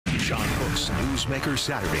John Hook's Newsmaker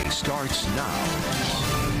Saturday starts now.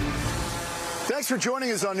 Thanks for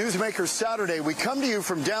joining us on Newsmaker Saturday. We come to you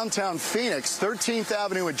from downtown Phoenix, 13th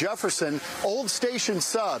Avenue and Jefferson, old station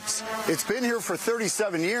subs. It's been here for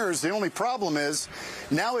 37 years. The only problem is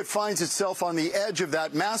now it finds itself on the edge of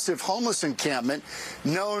that massive homeless encampment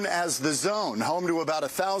known as the Zone, home to about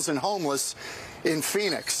 1,000 homeless in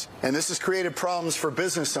Phoenix. And this has created problems for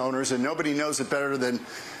business owners, and nobody knows it better than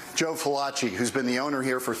Joe Faillace, who's been the owner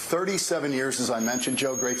here for 37 years, as I mentioned.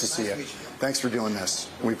 Joe, great to see you. Thanks for doing this.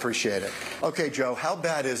 We appreciate it. Okay, Joe, how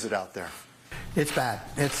bad is it out there? It's bad.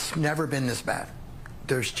 It's never been this bad.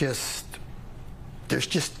 There's just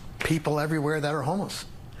people everywhere that are homeless,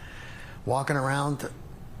 walking around,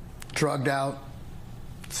 drugged out,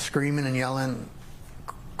 screaming and yelling,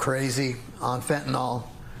 crazy, on fentanyl.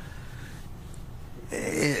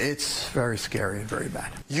 It's very scary and very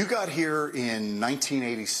bad. You got here in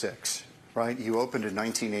 1986, right? You opened in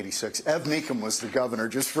 1986. Ev Meekum was the governor,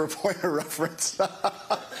 just for a point of reference.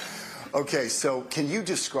 Okay, so can you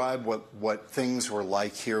describe what things were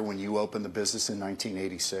like here when you opened the business in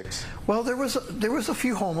 1986? Well, there was a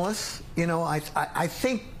few homeless. You know, I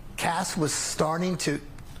think Cass was starting to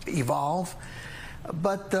evolve,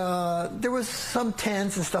 but there was some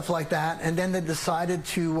tents and stuff like that, and then they decided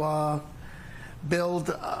to build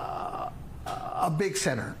a big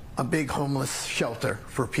center, a big homeless shelter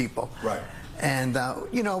for people. Right. And,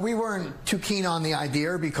 you know, we weren't too keen on the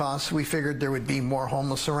idea because we figured there would be more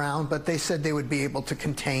homeless around, but they said they would be able to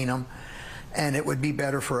contain them, and it would be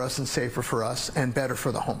better for us and safer for us and better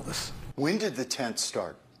for the homeless. When did the tents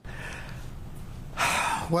start?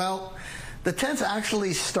 Well, the tents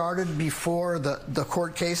actually started before the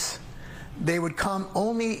court case. They would come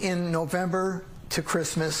only in November to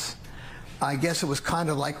Christmas. I guess it was kind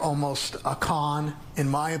of like almost a con, in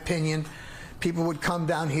my opinion. People would come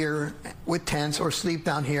down here with tents or sleep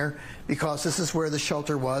down here because this is where the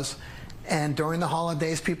shelter was. And during the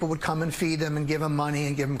holidays, people would come and feed them and give them money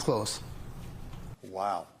and give them clothes.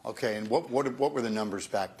 Wow. Okay, and what were the numbers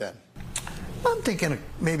back then? I'm thinking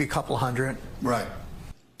maybe a couple hundred. Right.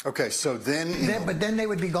 Okay, so then... But then they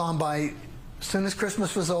would be gone by, as soon as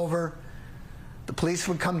Christmas was over, the police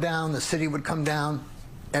would come down, the city would come down,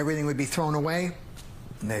 everything would be thrown away,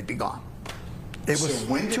 and they'd be gone. It was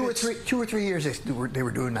so two or three years they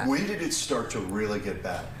were doing that. When did it start to really get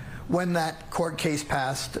bad? When that court case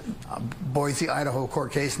passed, Boise, Idaho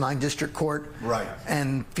court case, 9 district court. Right.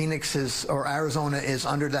 And Phoenix or Arizona is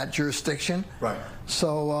under that jurisdiction. Right.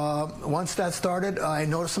 So once that started, I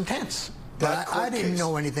noticed some tents. But I didn't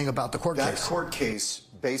know anything about the court case. That court case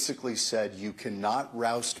basically said you cannot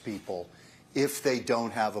roust people if they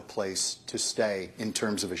don't have a place to stay in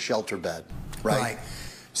terms of a shelter bed, right? Right.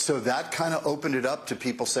 So that kind of opened it up to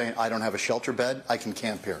people saying, I don't have a shelter bed, I can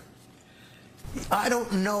camp here. I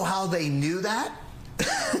don't know how they knew that.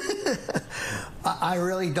 I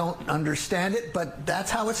really don't understand it, but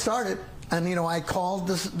that's how it started. And, you know, I called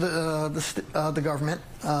the government,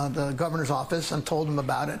 the governor's office, and told them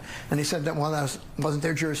about it. And he said that, well, that wasn't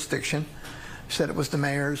their jurisdiction. Said it was the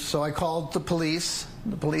mayor's. So I called the police.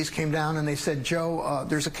 The police came down and they said, Joe,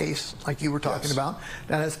 there's a case like you were talking about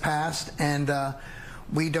that has passed, and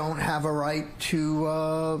we don't have a right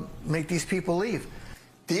to make these people leave.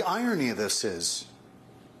 The irony of this is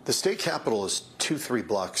the state capitol is 2-3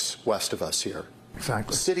 blocks west of us here.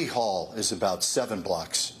 Exactly. City Hall is about 7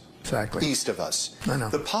 blocks east of us. I know.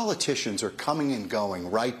 The politicians are coming and going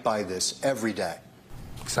right by this every day.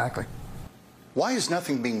 Exactly. Why is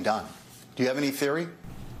nothing being done? Do you have any theory?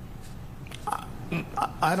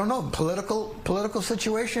 I don't know. Political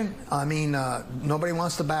situation. I mean, nobody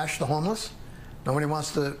wants to bash the homeless. Nobody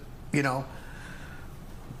wants to, you know.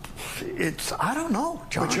 I don't know,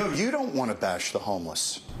 John. But Joe, you don't want to bash the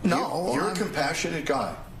homeless. No. You're a compassionate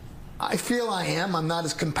guy. I feel I am. I'm not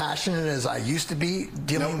as compassionate as I used to be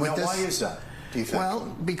dealing with this. Why is that, do you think?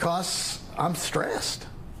 Well, because I'm stressed.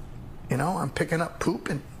 You know, I'm picking up poop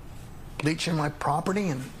and bleaching my property,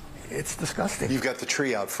 and it's disgusting. You've got the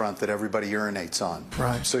tree out front that everybody urinates on.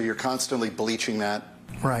 Right. So you're constantly bleaching that.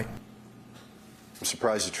 Right. I'm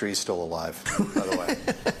surprised the tree's still alive, by the way.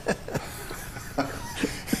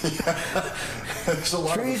 There's a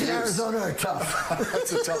lot Trees of in Arizona are tough.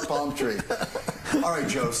 That's a tough palm tree. All right,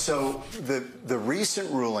 Joe, so the recent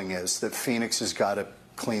ruling is that Phoenix has got to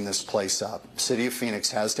clean this place up. City of Phoenix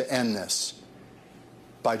has to end this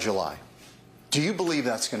by July. Do you believe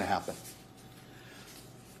that's going to happen?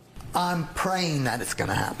 I'm praying that it's going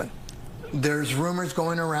to happen. There's rumors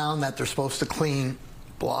going around that they're supposed to clean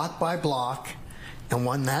block by block, and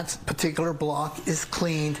when that particular block is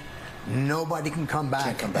cleaned, nobody can come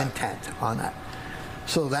back and tent on that.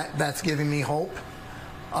 So that's giving me hope.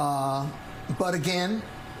 But again,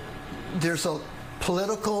 there's a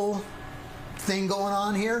political thing going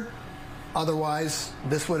on here. Otherwise,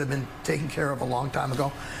 this would have been taken care of a long time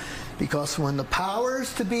ago. Because when the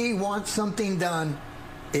powers to be want something done,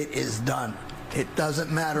 it is done. It doesn't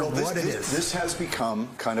matter what it is. This has become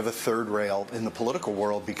kind of a third rail in the political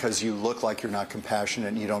world because you look like you're not compassionate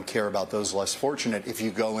and you don't care about those less fortunate if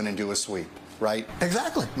you go in and do a sweep, right?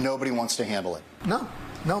 Exactly. Nobody wants to handle it. No,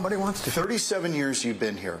 nobody wants to. 37 years you've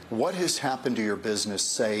been here. What has happened to your business,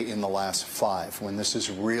 say, in the last 5 when this has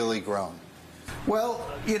really grown? Well,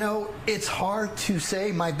 you know, it's hard to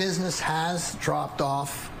say. My business has dropped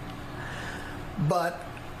off, but...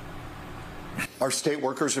 Are state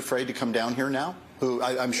workers afraid to come down here now?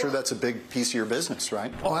 I'm sure that's a big piece of your business,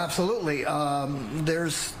 right? Oh, absolutely.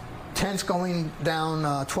 There's tents going down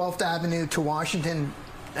 12th Avenue to Washington,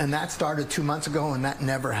 and that started 2 months ago, and that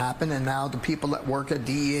never happened. And now the people that work at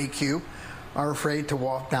DEAQ are afraid to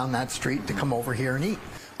walk down that street to come over here and eat.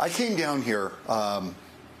 I came down here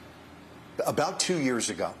about 2 years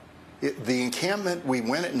ago. The encampment, we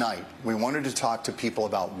went at night. We wanted to talk to people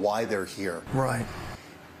about why they're here. Right.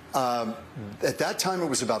 At that time, it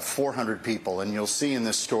was about 400 people, and you'll see in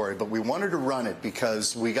this story, but we wanted to run it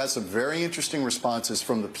because we got some very interesting responses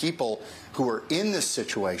from the people who are in this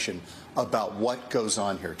situation about what goes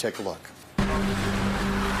on here. Take a look.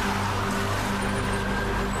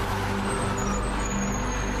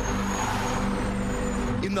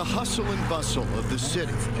 In the hustle and bustle of the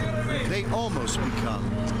city, they almost become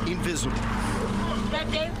invisible.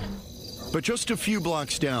 But just a few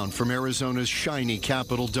blocks down from Arizona's shiny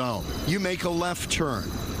Capitol dome, you make a left turn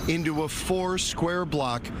into a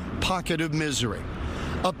 4-square-block pocket of misery,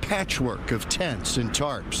 a patchwork of tents and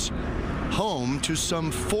tarps, home to some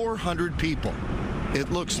 400 people.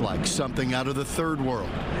 It looks like something out of the third world.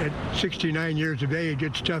 At 69 years of age,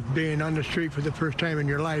 it's tough being on the street for the first time in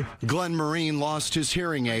your life. Glenn Marine lost his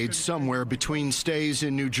hearing aids somewhere between stays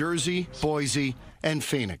in New Jersey, Boise, and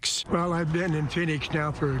Phoenix. Well, I've been in Phoenix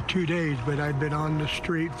now for 2 days, but I've been on the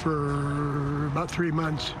street for about 3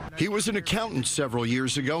 months. He was an accountant several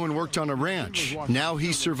years ago and worked on a ranch. Now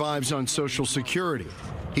he survives on Social Security.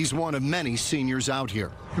 He's one of many seniors out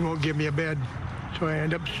here. He won't give me a bed, so I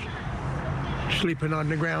end up sleeping on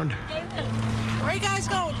the ground. Where you guys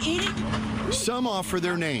going? Eating? Some offer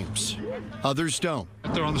their names, others don't.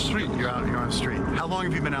 They're on the street. You're on the street. How long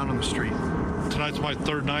have you been out on the street? Tonight's my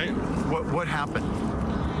 3rd night. What happened?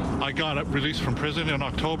 I got released from prison in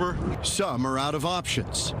October. Some are out of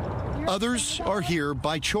options. Others are here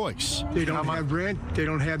by choice. They don't have rent. They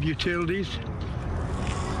don't have utilities.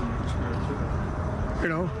 You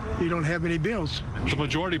know, you don't have any bills. The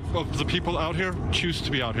majority of the people out here choose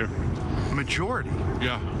to be out here. Majority?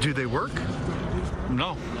 Yeah. Do they work?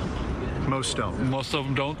 No. Most don't. Most of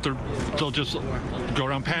them don't. They'll just go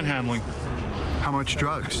around panhandling. How much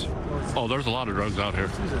drugs? Oh, there's a lot of drugs out here.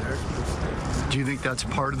 Do you think that's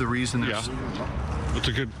part of the reason there's... Yeah.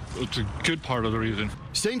 It's a good part of the reason.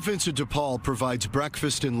 St. Vincent de Paul provides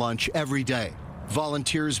breakfast and lunch every day.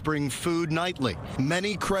 Volunteers bring food nightly.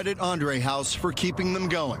 Many credit Andre House for keeping them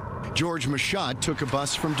going. George Machat took a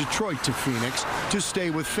bus from Detroit to Phoenix to stay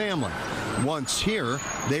with family. Once here,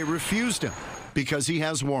 they refused him because he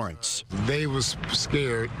has warrants. They was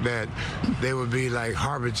scared that they would be like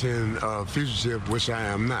harboring a fugitive, which I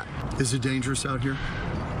am not. Is it dangerous out here?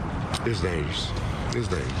 It's dangerous. It's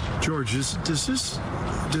dangerous. George,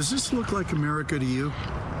 does this look like America to you?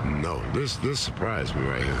 No, this surprised me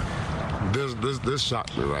right here. This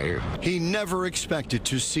shocked me right here. He never expected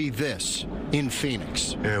to see this in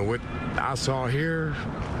Phoenix. And what I saw here,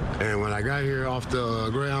 and when I got here off the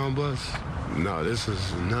Greyhound bus, no, this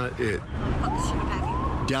is not it.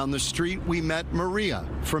 Down the street, we met Maria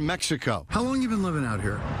from Mexico. How long have you been living out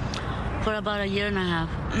here? For about 1.5 years.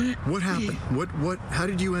 What happened? How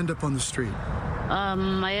did you end up on the street?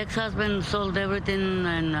 My ex-husband sold everything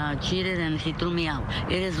and cheated, and he threw me out.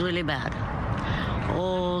 It is really bad.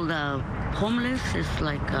 All the homeless is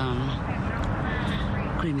like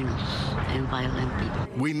criminals and violent people.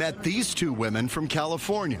 We met these 2 women from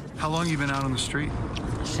California. How long have you been out on the street?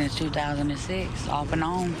 Since 2006, off and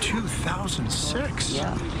on. 2006?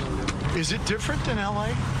 Yeah. Is it different than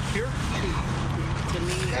LA here?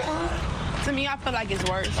 To me, I feel like it's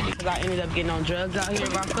worse because I ended up getting on drugs out here.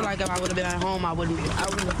 But I feel like if I would have been at home, I wouldn't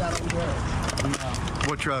have got on drugs.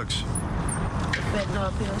 What drugs?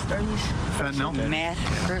 Fentanyl pills, 30s. Fentanyl? Meth,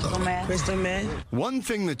 crystal meth. Crystal meth. One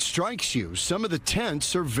thing that strikes you, some of the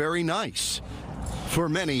tents are very nice. For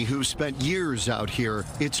many who spent years out here,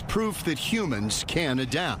 it's proof that humans can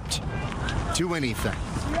adapt to anything.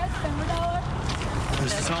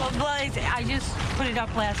 Is this all? Well, I just put it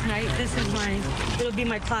up last night. This is it'll be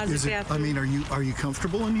my closet bathroom. I mean, are you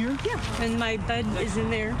comfortable in here? Yeah, and my bed is in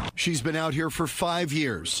there. She's been out here for 5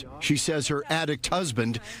 years. She says her addict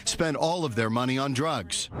husband spent all of their money on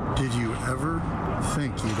drugs. Did you ever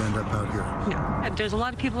think you'd end up out here? No. There's a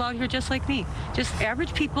lot of people out here just like me. Just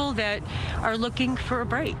average people that are looking for a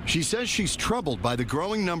break. She says she's troubled by the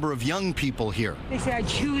growing number of young people here. They say, I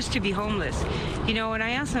choose to be homeless. You know, and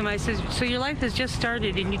I ask them, I said, so your life has just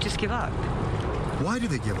started and you just give up? Why do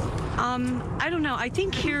they give up? I don't know. I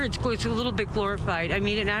think here it's a little bit glorified. I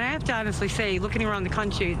mean, and I have to honestly say, looking around the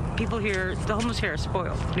country, people here, the homeless here are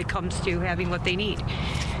spoiled when it comes to having what they need.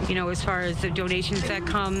 You know, as far as the donations that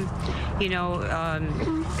come, you know,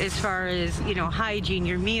 as far as, you know, hygiene,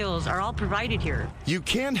 your meals are all provided here. You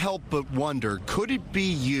can't help but wonder, could it be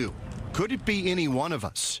you? Could it be any one of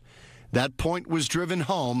us? That point was driven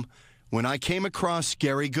home when I came across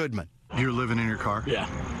Gary Goodman. You're living in your car? Yeah.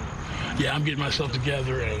 Yeah, I'm getting myself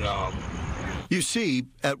together, and You see,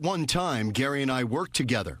 at one time, Gary and I worked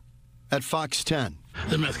together at Fox 10.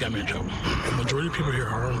 The meth got me in trouble. The majority of people here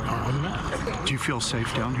are on meth. Do you feel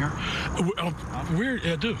safe down here? Weird,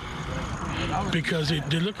 yeah, I do. Because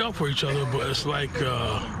they look out for each other, but it's like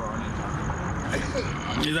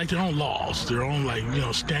their own laws, their own, like, you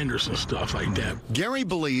know, standards and stuff like that. Gary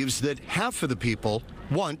believes that half of the people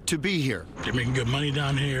want to be here. They're making good money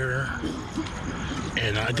down here.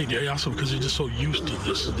 And I think they're also because they're just so used to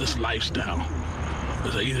this lifestyle.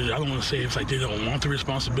 It's like I don't want to say it's like they don't want the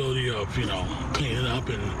responsibility of, you know, cleaning up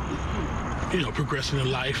and, you know, progressing in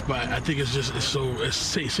life, but I think it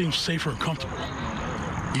seems safer and comfortable.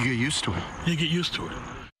 You get used to it. You get used to it.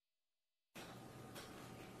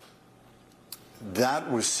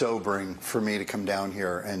 That was sobering for me to come down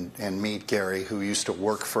here and meet Gary, who used to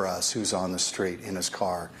work for us, who's on the street in his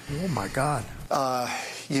car. Oh, my God.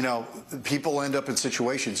 You know, people end up in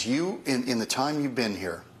situations. You, in the time you've been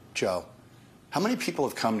here, Joe, how many people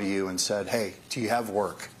have come to you and said, hey, do you have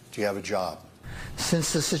work? Do you have a job?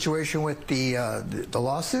 Since the situation with the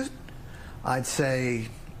lawsuit, I'd say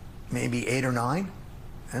maybe 8 or 9.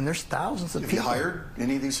 And there's thousands of people. Have you hired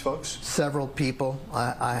any of these folks? Several people.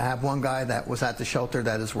 I have one guy that was at the shelter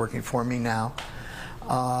that is working for me now.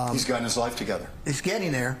 He's gotten his life together. He's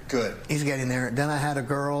getting there. Good. He's getting there. Then I had a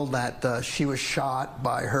girl that she was shot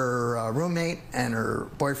by her roommate, and her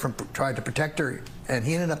boyfriend tried to protect her, and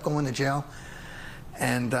he ended up going to jail.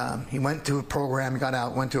 And he went to a program, he got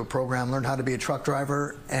out, went to a program, learned how to be a truck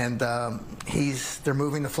driver, and they're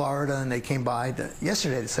moving to Florida, and they came by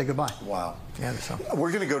yesterday to say goodbye. Wow. Yeah, so.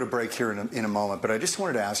 We're going to go to break here in a moment, but I just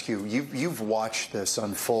wanted to ask you, you've watched this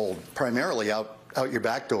unfold primarily out your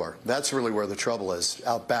back door. That's really where the trouble is.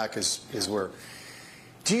 Out back is where.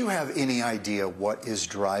 Do you have any idea what is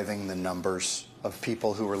driving the numbers of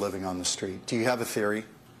people who are living on the street? Do you have a theory?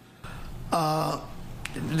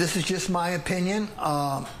 This is just my opinion.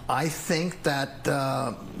 I think that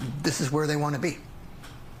this is where they want to be.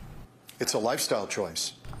 It's a lifestyle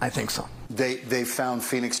choice. I think so. They found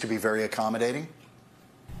Phoenix to be very accommodating?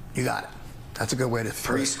 You got it. That's a good way to put it.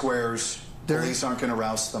 3 squares, police aren't going to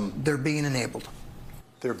roust them. They're being enabled.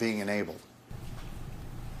 They're being enabled.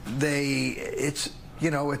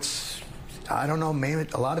 I don't know, maybe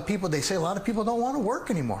a lot of people, they say a lot of people don't want to work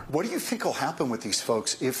anymore. What do you think will happen with these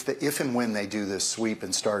folks if and when they do this sweep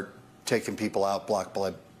and start taking people out block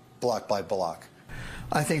by block?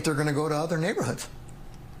 I think they're going to go to other neighborhoods.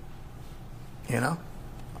 You know,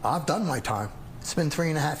 I've done my time. It's been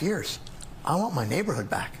 3.5 years. I want my neighborhood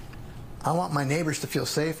back. I want my neighbors to feel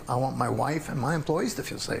safe. I want my wife and my employees to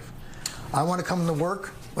feel safe. I want to come to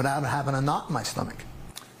work without having a knot in my stomach.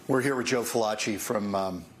 We're here with Joe Faillace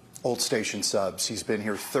from Old Station Subs. He's been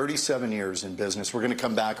here 37 years in business. We're going to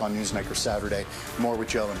come back on Newsmaker Saturday. More with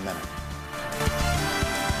Joe in a minute.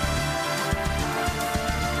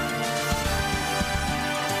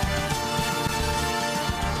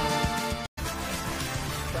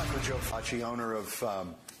 Back with Joe Faillace, owner of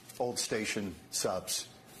Old Station Subs.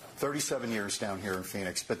 37 years down here in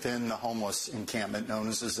Phoenix, but then the homeless encampment known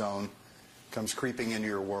as the Zone comes creeping into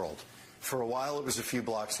your world. For a while, it was a few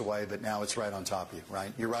blocks away, but now it's right on top of you,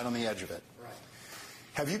 right? You're right on the edge of it. Right.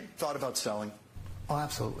 Have you thought about selling? Oh,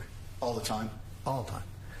 absolutely. All the time? All the time.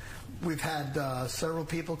 We've had several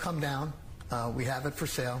people come down. We have it for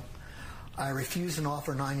sale. I refused an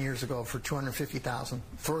offer 9 years ago for $250,000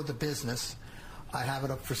 for the business. I have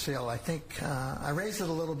it up for sale. I think I raised it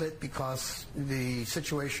a little bit because the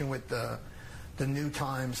situation with the New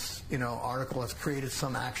Times, article has created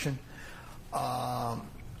some action.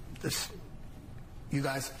 You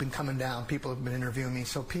guys have been coming down. People have been interviewing me,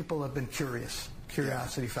 so people have been curious.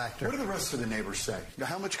 curiosity factor. What do the rest of the neighbors say?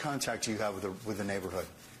 How much contact do you have with the neighborhood?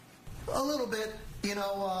 A little bit, you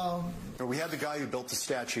know. We had the guy who built the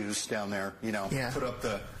statues down there, you know, put up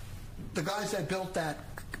the guys that built that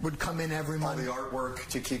would come in every month. All the artwork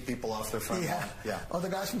to keep people off their front lawn. Yeah. Oh, the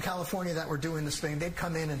guys from California that were doing this thing, they'd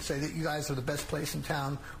come in and say that you guys are the best place in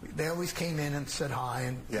town. They always came in and said hi,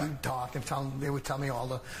 and we'd talk and they would tell me all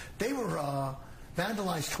the. They were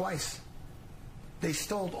vandalized twice. They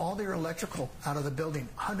stole all their electrical out of the building,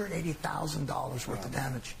 $180,000 worth of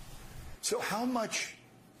damage. So how much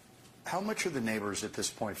are the neighbors at this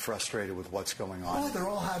point frustrated with what's going on? Oh, they're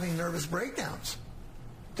all having nervous breakdowns.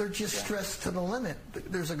 They're just stressed to the limit.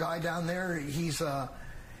 There's a guy down there. He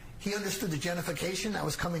understood the gentrification that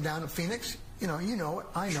was coming down to Phoenix. You know it.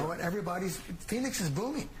 I know it. Phoenix is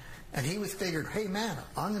booming, and he was figured, hey man,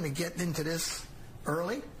 I'm going to get into this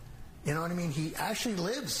early. You know what I mean? He actually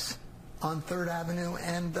lives on 3rd Avenue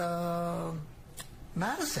and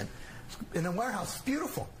Madison in a warehouse. It's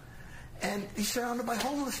beautiful, and he's surrounded by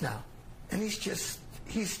homeless now, and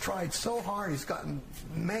he's tried so hard. He's gotten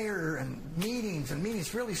mayor and meetings.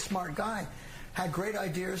 Really smart guy. Had great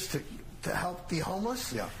ideas to help the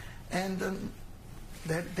homeless. Yeah. And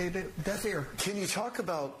that's there. Can you talk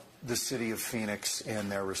about the city of Phoenix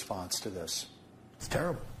and their response to this? It's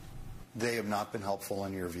terrible. They have not been helpful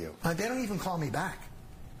in your view. They don't even call me back.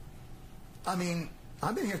 I mean,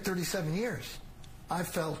 I've been here 37 years. I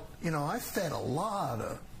fed a lot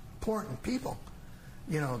of important people.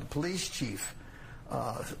 You know, the police chief.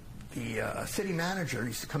 The city manager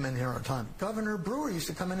used to come in here all the time. Governor Brewer used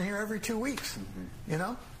to come in here every 2 weeks. You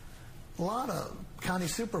know, a lot of county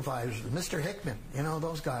supervisors, Mr. Hickman, you know,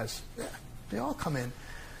 those guys, they all come in.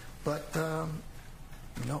 But,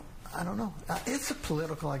 I don't know. It's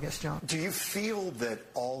political, I guess, John. Do you feel that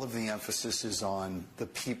all of the emphasis is on the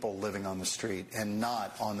people living on the street and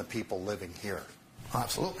not on the people living here?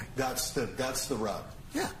 Absolutely. That's the rub.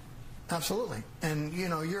 Yeah, absolutely. And, you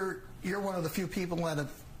know, you're one of the few people that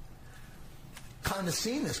have kind of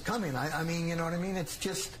seen this coming. I mean, you know what I mean? It's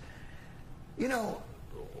just, you know,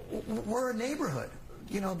 we're a neighborhood.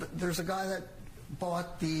 You know, there's a guy that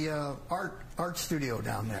bought the art studio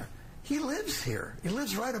down there. He lives here. He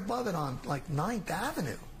lives right above it on, like, 9th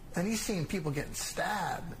Avenue. And he's seen people getting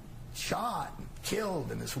stabbed, shot, and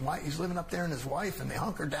killed, and he's living up there and his wife, and they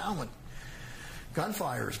hunker down with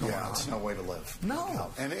gunfire is going on. Yeah, it's no way to live.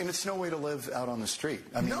 No. And it's no way to live out on the street.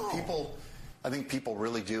 I mean, I think people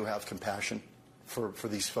really do have compassion for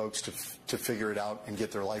these folks to figure it out and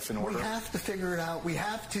get their life in order. We have to figure it out. We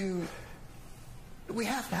have to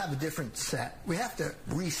have a different set. We have to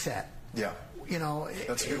reset. Yeah. You know.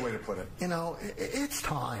 That's a good way to put it. You know, it's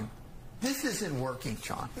time. This isn't working,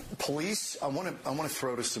 John. Police, I want to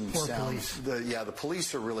throw to some Poor sounds. Police. The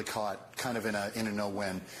police are really caught kind of in a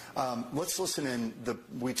no-win. Let's listen in.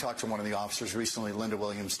 We talked to one of the officers recently, Linda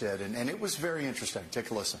Williams did, and it was very interesting.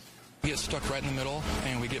 Take a listen. We get stuck right in the middle,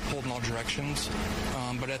 and we get pulled in all directions.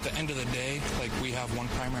 But at the end of the day, like, we have one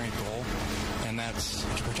primary goal, and that's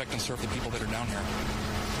to protect and serve the people that are down here.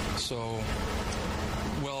 So,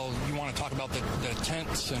 well, you want to talk about the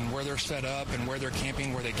tents and where they're set up and where they're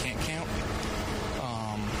camping, where they can't camp.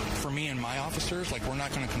 For me and my officers, like, we're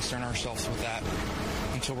not going to concern ourselves with that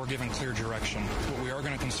until we're given clear direction. What we are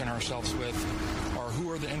going to concern ourselves with are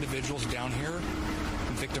who are the individuals down here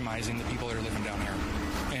victimizing the people that are living down here.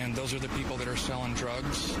 And those are the people that are selling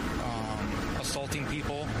drugs, assaulting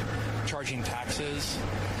people, charging taxes,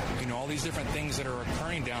 you know, all these different things that are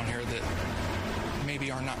occurring down here that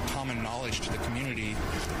maybe are not common knowledge to the community.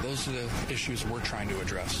 Those are the issues we're trying to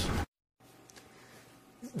address.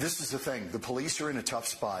 This is the thing. The police are in a tough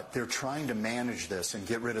spot. They're trying to manage this and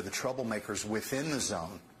get rid of the troublemakers within the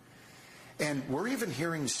zone. And we're even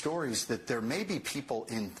hearing stories that there may be people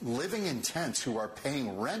living in tents who are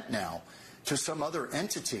paying rent now to some other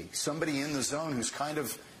entity, somebody in the zone who's kind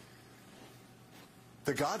of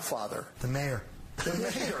the godfather. The mayor.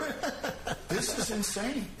 The mayor. This is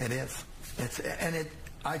insane. It is.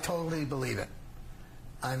 I totally believe it.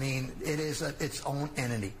 I mean, it is its own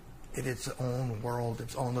entity. It is its own world,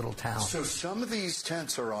 its own little town. So some of these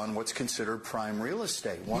tents are on what's considered prime real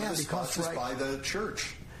estate. One of the spots is by the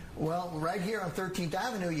church. Well, right here on 13th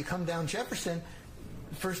Avenue, you come down Jefferson,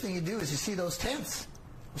 the first thing you do is you see those tents.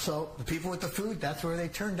 So the people with the food, that's where they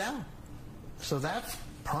turn down. So that's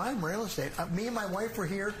prime real estate. Me and my wife were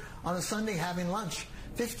here on a Sunday having lunch.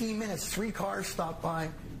 15 minutes, 3 cars stopped by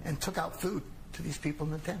and took out food to these people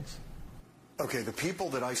in the tents. Okay, the people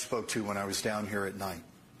that I spoke to when I was down here at night,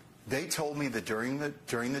 they told me that during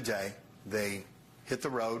the day, they hit the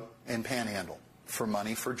road and panhandle for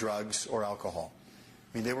money for drugs or alcohol.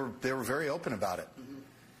 I mean, they were very open about it.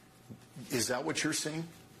 Is that what you're seeing?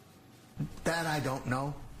 That I don't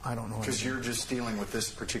know. I don't know. Because you're just dealing with this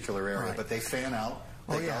particular area, right. But they fan out.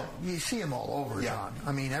 Oh, yeah. You see them all over, John.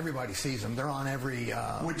 I mean, everybody sees them. They're on every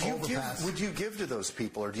overpass. Would you give to those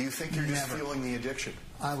people, or do you think you're just feeling the addiction?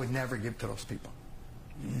 I would never give to those people.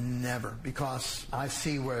 Never. Because I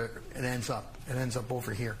see where it ends up. It ends up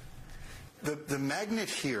over here. The magnet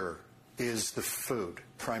here is the food,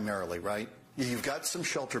 primarily, right? You've got some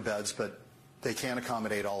shelter beds, but they can't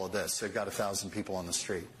accommodate all of this. They've got 1,000 people on the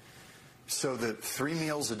street. So the 3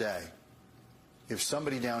 meals a day, if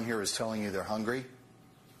somebody down here is telling you they're hungry,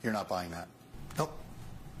 you're not buying that. Nope.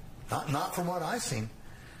 Not from what I've seen.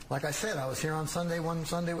 Like I said, I was here on one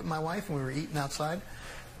Sunday with my wife, and we were eating outside,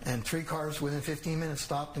 and 3 cars within 15 minutes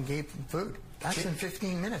stopped and gave them food. That's in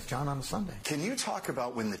 15 minutes, John, on a Sunday. Can you talk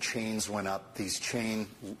about when the chains went up, these chain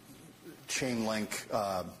link,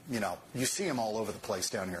 you see them all over the place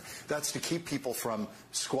down here. That's to keep people from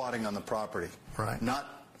squatting on the property. Right.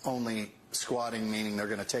 Not only squatting, meaning they're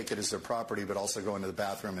going to take it as their property, but also go into the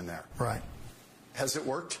bathroom in there. Right. Has it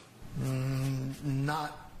worked?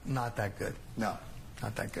 Not that good. No.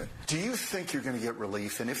 Not that good. Do you think you're going to get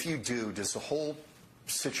relief? And if you do, does the whole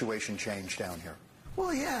situation change down here?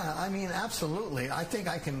 Well, yeah. I mean, absolutely. I think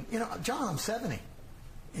I can. John, I'm 70.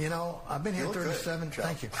 I've been here 37. Good,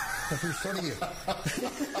 thank you. So do you.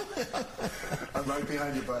 I'm right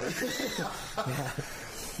behind you, buddy.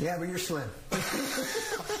 Yeah, but you're slim.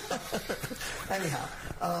 Anyhow,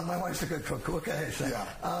 my wife's a good cook. What can I say?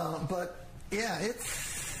 Yeah. But yeah,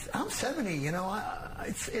 I'm 70.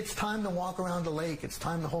 It's time to walk around the lake. It's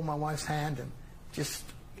time to hold my wife's hand and just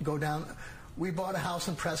go down. We bought a house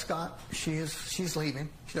in Prescott. She's leaving.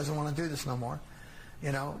 She doesn't want to do this no more.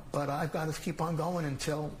 But I've got to keep on going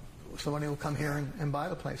until somebody will come here and buy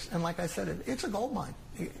the place. And like I said, it's a gold mine.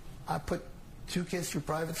 I put 2 kids through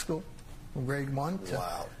private school from grade 1 to...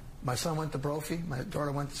 Wow. My son went to Brophy. My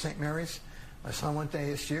daughter went to St. Mary's. My son went to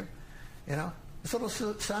ASU. This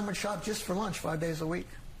little sandwich shop just for lunch 5 days a week.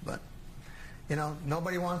 But,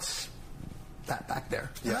 nobody wants that back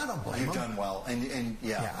there. Yeah, and I don't blame them. You've done well. And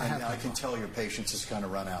I can tell your patience has kind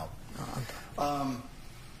of run out.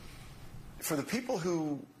 For the people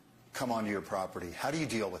who come onto your property, how do you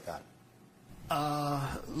deal with that?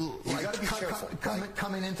 You got to be careful.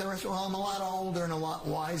 Coming into the restaurant, well, I'm a lot older and a lot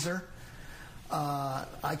wiser.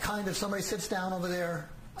 Somebody sits down over there,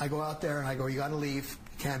 I go out there and I go, you got to leave.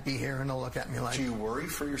 You can't be here. And they'll look at me like... Do you worry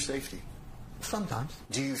for your safety? Sometimes.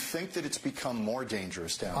 Do you think that it's become more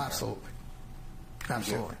dangerous down there? Absolutely.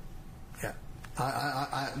 Absolutely. Yeah.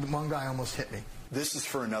 One guy almost hit me. This is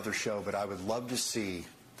for another show, but I would love to see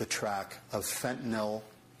the track of fentanyl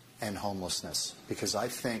and homelessness, because I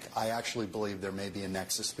actually believe there may be a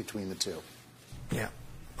nexus between the two. Yeah,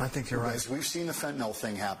 I think you're right. As we've seen the fentanyl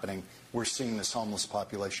thing happening, we're seeing this homeless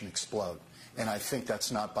population explode, and I think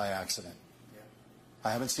that's not by accident. Yeah.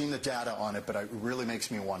 I haven't seen the data on it, but it really makes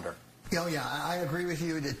me wonder. Oh, yeah, I agree with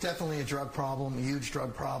you. It's definitely a drug problem, a huge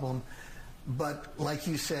drug problem. But like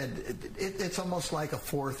you said, it's almost like a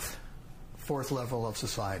fourth level of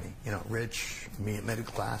society. Rich, middle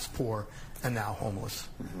class, poor, and now homeless.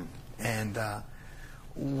 Mm-hmm. And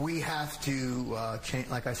we have to change.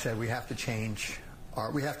 Like I said, we have to change.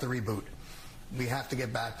 We have to reboot. We have to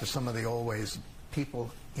get back to some of the old ways.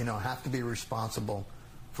 People, have to be responsible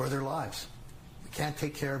for their lives. We can't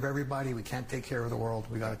take care of everybody. We can't take care of the world.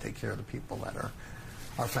 We got to take care of the people that are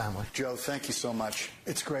our family. Joe, thank you so much.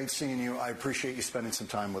 It's great seeing you. I appreciate you spending some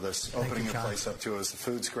time with us, opening your place up to us. The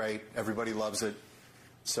food's great. Everybody loves it.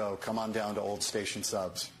 So come on down to Old Station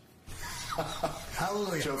Subs.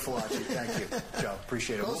 Hallelujah. Joe Faillace, thank you. Joe,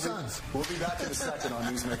 appreciate it. Go Suns. We'll be back in a second on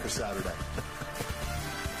Newsmaker Saturday.